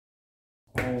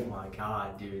Oh my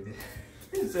God, dude.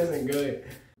 This isn't good.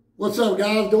 What's up,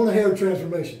 guys? Doing a hair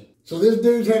transformation. So this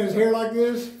dude's had his hair like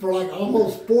this for like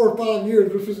almost 4 or 5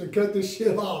 years. We're supposed to cut this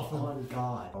shit off. Oh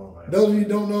God. Oh my God. Those of you who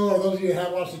don't know, or those of you that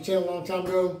have watched the channel a long time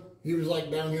ago, he was like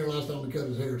down here last time we cut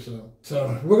his hair.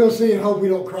 So we're gonna see and hope we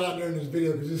don't cry during this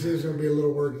video because this is gonna be a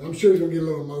little work. I'm sure he's gonna get a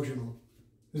little emotional.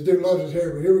 This dude loves his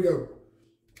hair, but here we go.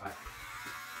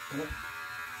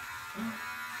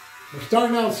 We're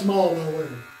starting out small though, we're.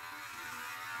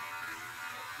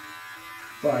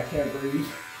 Bro, I can't breathe.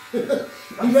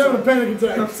 I'm having a panic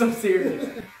attack. I'm so serious.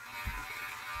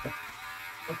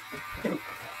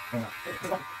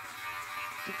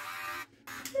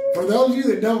 For those of you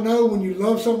that don't know, when you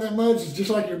love something that much, it's just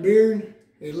like your beard.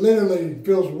 It literally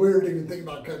feels weird to even think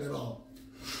about cutting it off.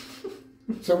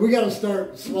 So we got to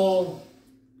start small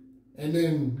and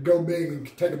then go big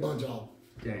and take a bunch off.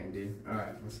 Dang, dude. All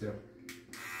right, let's do it.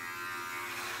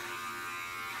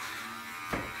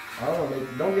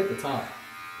 Don't get the top.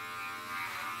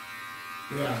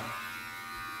 Yeah.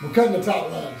 We're cutting the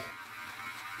top last.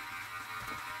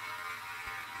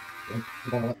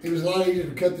 It was a lot easier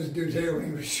to cut this dude's hair when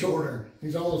he was shorter.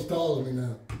 He's almost tall as me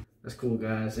now. That's cool,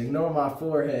 guys. Ignore my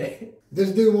forehead.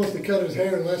 This dude wants to cut his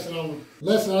hair less than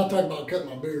I talk about cutting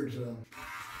my beard, so.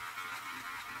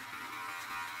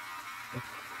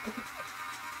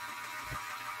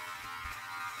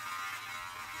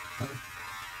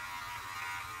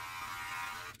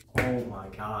 Oh my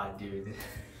God, dude.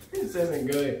 This isn't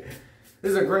good.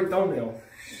 This is a great thumbnail.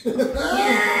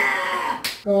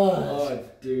 Oh,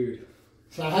 dude.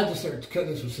 So I had to start cutting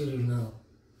this with scissors now.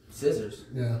 Scissors?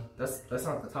 Yeah. That's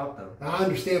not the top though. I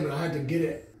understand, but I had to get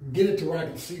it to where I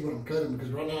can see what I'm cutting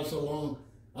because right now it's so long,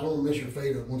 I don't want to mess your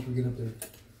fade up once we get up there.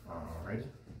 Alright.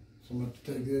 So I'm going to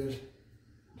take this,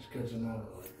 just cut some out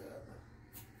like that.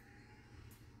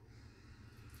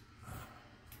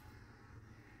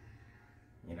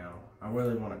 You know, I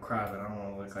really want to cry, but I don't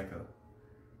want to look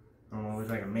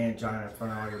like a man giant in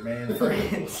front of all your man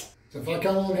friends. So if I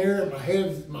come on here and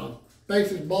my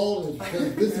face is bald, it's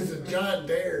because this is a giant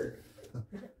dare.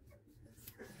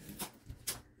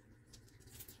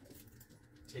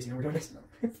 Jason, we're doing this.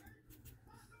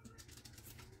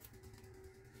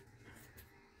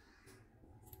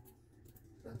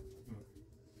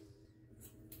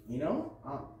 You know,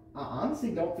 I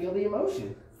honestly don't feel the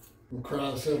emotion. I'm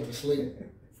crying myself to sleep.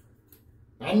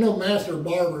 I'm no master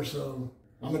barber, so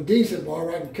I'm a decent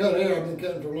barber. I can cut hair. I've been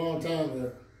cutting for a long time,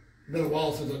 but it's been a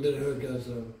while since I did a haircut,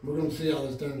 so we're going to see how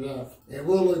this turns out. It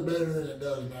will look better than it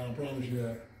does now, I promise you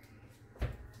that.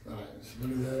 Alright, so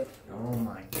look at that. Oh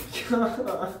my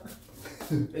God.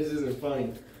 This isn't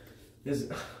funny.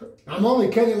 I'm only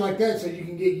cutting it like that so you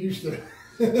can get used to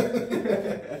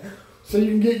it. So you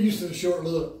can get used to the short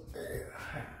look.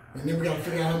 And then we got to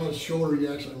figure out how much shorter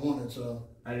you actually want it, so.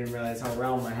 I didn't realize how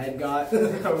round my head got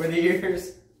over the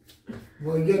years.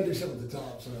 Well, you got to do something at the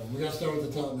top, so we got to start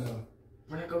with the top now.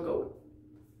 Where'd I go?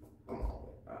 Come on.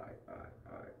 Alright.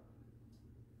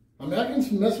 I mean, I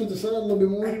can mess with the side a little bit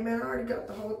more. Hey, man, I already got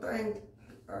the whole thing.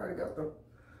 I already got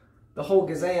the whole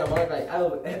gazam. I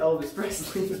look like Elvis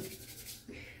Presley.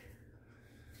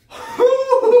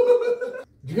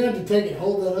 You're going to have to take it,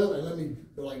 hold that up, and let me,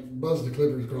 like, buzz the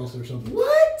clippers across or something.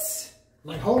 What?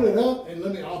 Like, hold it up, and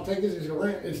I'll take this.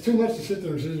 It's too much to sit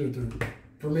there and scissor through,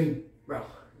 for me. Bro,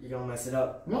 you're going to mess it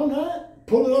up. No, I'm not.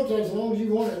 Pull it up as long as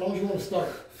you want it, as long as you want to start.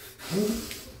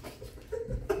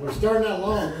 We're starting out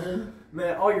long, man.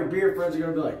 Man, all your beard friends are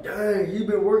going to be like, dang, you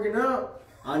been working out?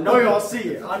 I know y'all see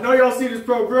it. I know y'all see this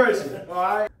progression.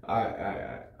 Alright?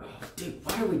 Alright. Oh, dude,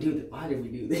 why did we do this? Why did we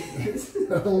do this?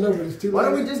 I don't know, but it's too late. Why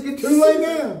don't we just get too late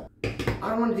now? I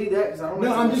don't want to do that because I don't want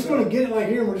to. No, I'm just going to get it like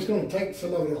here and we're just going to take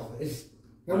some of it off.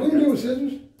 Now, we can do it with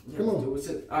scissors. Come on. Do it with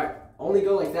scissors. Alright, only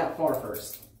go like that far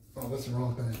first. Oh, that's the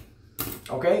wrong thing.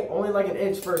 Okay, only like an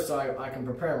inch first so I can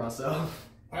prepare myself.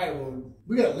 Alright, well,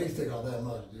 we got to at least take off that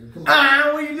much, dude. Come on.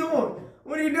 Ah, what are you doing?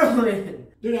 What are you doing?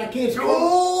 Dude, I can't.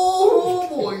 Oh,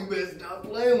 boy, you better stop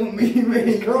playing with me, man.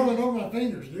 It's curling over my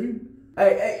fingers, dude.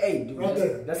 Hey, dude. Right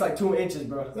there. That's like 2 inches,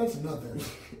 bro. That's nothing.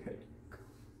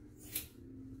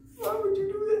 Why would you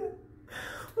do that?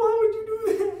 Why would you do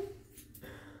that?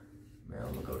 Man,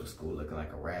 I'm gonna go to school looking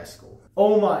like a rascal.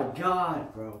 Oh my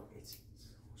God, bro. It's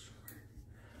so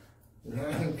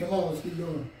short. Come on, let's keep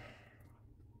going.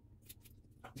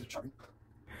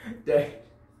 Dang.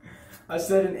 I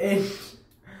said an inch.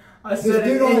 This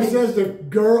dude always says the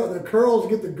curls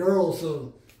get the girls,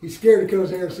 so he's scared to cut his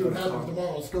hair and see what happens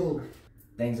tomorrow at school.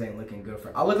 Things ain't looking good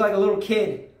for. I look like a little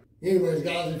kid. Anyways,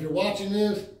 guys, if you're watching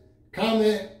this,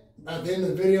 comment at the end of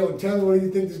the video and tell me whether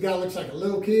you think this guy looks like a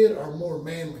little kid or more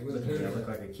manly with his hair. I look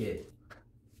like a kid.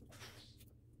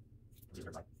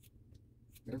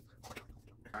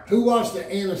 Who watched the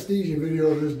anesthesia video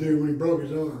of this dude when he broke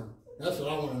his arm? That's what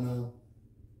I want to know.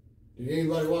 Did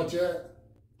anybody watch that?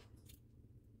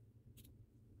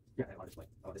 Yeah, I'll just play.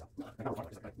 Oh, this out. No,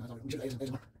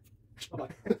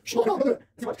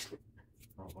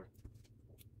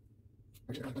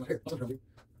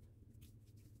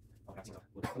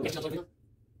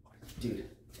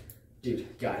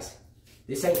 Dude, guys,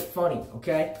 this ain't funny,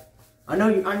 okay? I know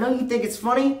you think it's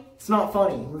funny. It's not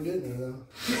funny. We're getting there though.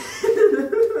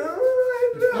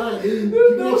 It's fine, dude.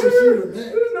 You can actually see your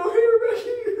neck. There's no hair back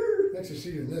here. You can actually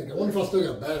see your neck. I wonder if I still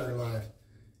got battery life.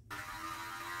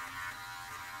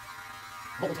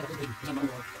 Oh my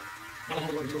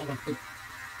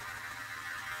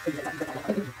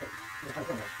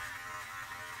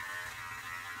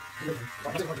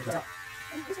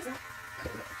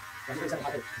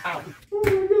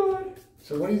god.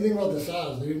 So what do you think about the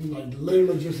size, dude? Like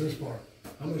literally just this part.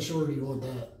 How much shorter do you want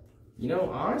that? You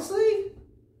know, honestly,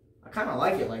 I kind of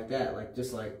like it like that. Like,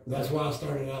 just like... That's why I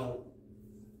started out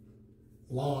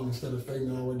long instead of fading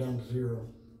all the way down to 0.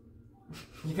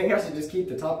 You think I should just keep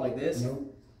the top like this?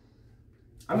 Nope.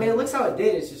 I mean, it looks how it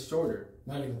did. It's just shorter.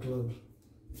 Not even close.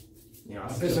 You know, I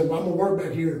said, I'm going to work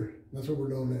back here. That's what we're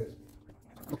doing next.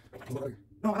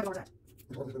 No, I don't that.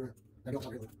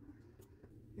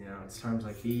 You know, it's times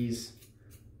like these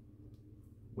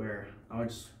where I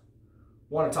just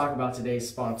want to talk about today's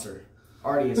sponsor,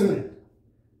 Artisan.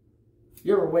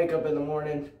 You ever wake up in the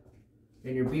morning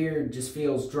and your beard just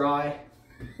feels dry?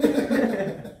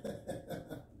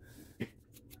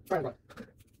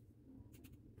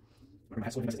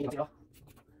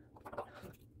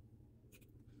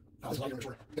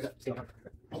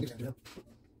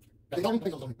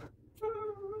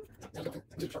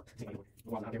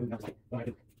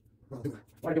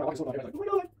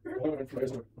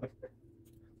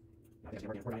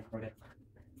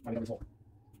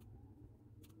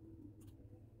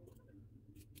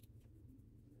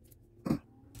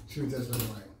 Shoot, that's not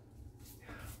right.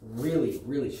 Really,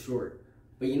 really short.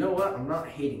 But you know what? I'm not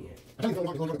hating it.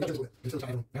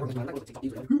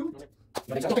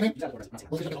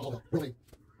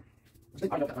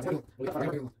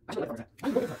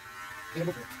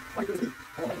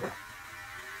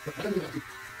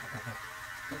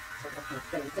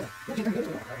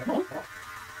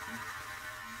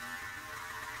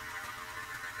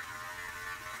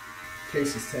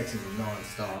 Casey's texting me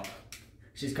non-stop.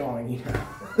 She's calling you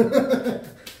now.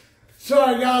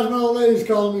 Sorry, guys, my old lady's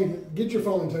calling me. Get your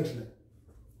phone and text me.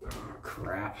 Oh,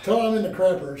 crap. Tell her I'm in the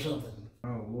crapper or something.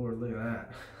 Oh, Lord, look at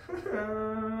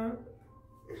that.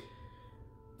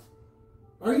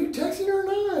 Are you texting her or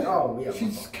not? Oh, yeah.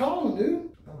 She's calling, dude.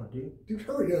 Oh, dude. Dude,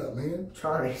 hurry up, man.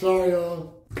 Trying. Sorry,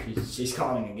 y'all. She's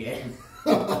calling again.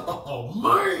 Oh,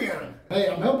 man. Hey,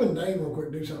 I'm helping Dane real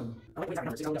quick do something. And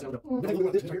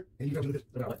you guys do this.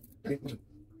 Hey, listen.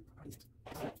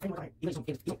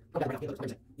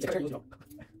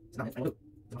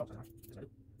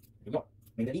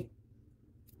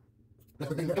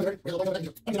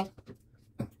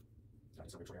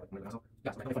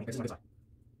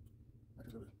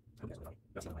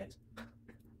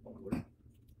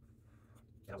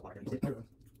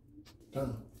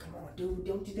 Come on, dude.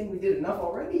 Don't you think we did enough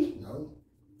already? No.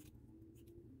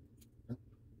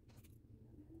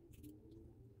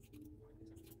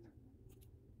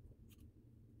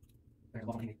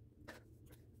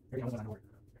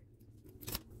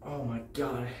 Oh my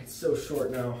god, it's so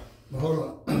short now. Well, hold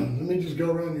on. Let me just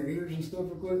go around your ears and stuff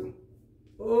real quick.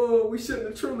 Oh, we shouldn't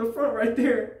have trimmed the front right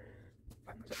there.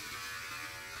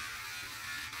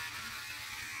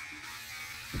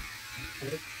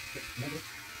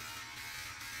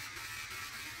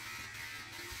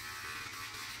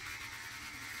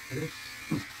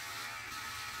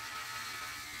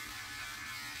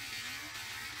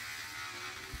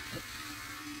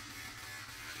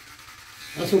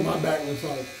 That's what my back looks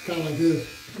like. Kind of like this.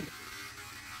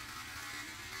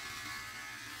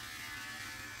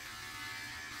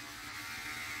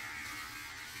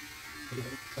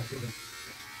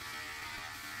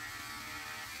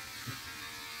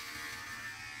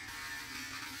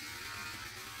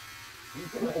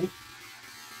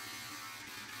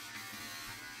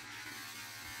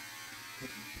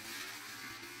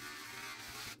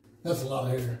 That's a lot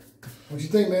of hair. What you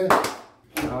think, man?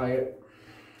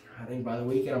 I think by the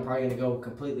weekend I'm probably gonna go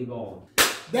completely bald.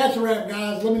 That's a wrap,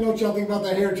 guys. Let me know what y'all think about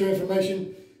that hair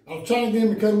transformation. I was trying to get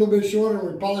him to cut a little bit shorter,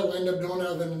 and we probably will end up doing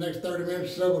that within the next 30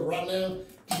 minutes or so, but right now,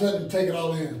 just let him take it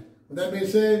all in. With that being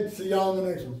said, see y'all in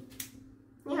the next one.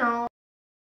 Meow.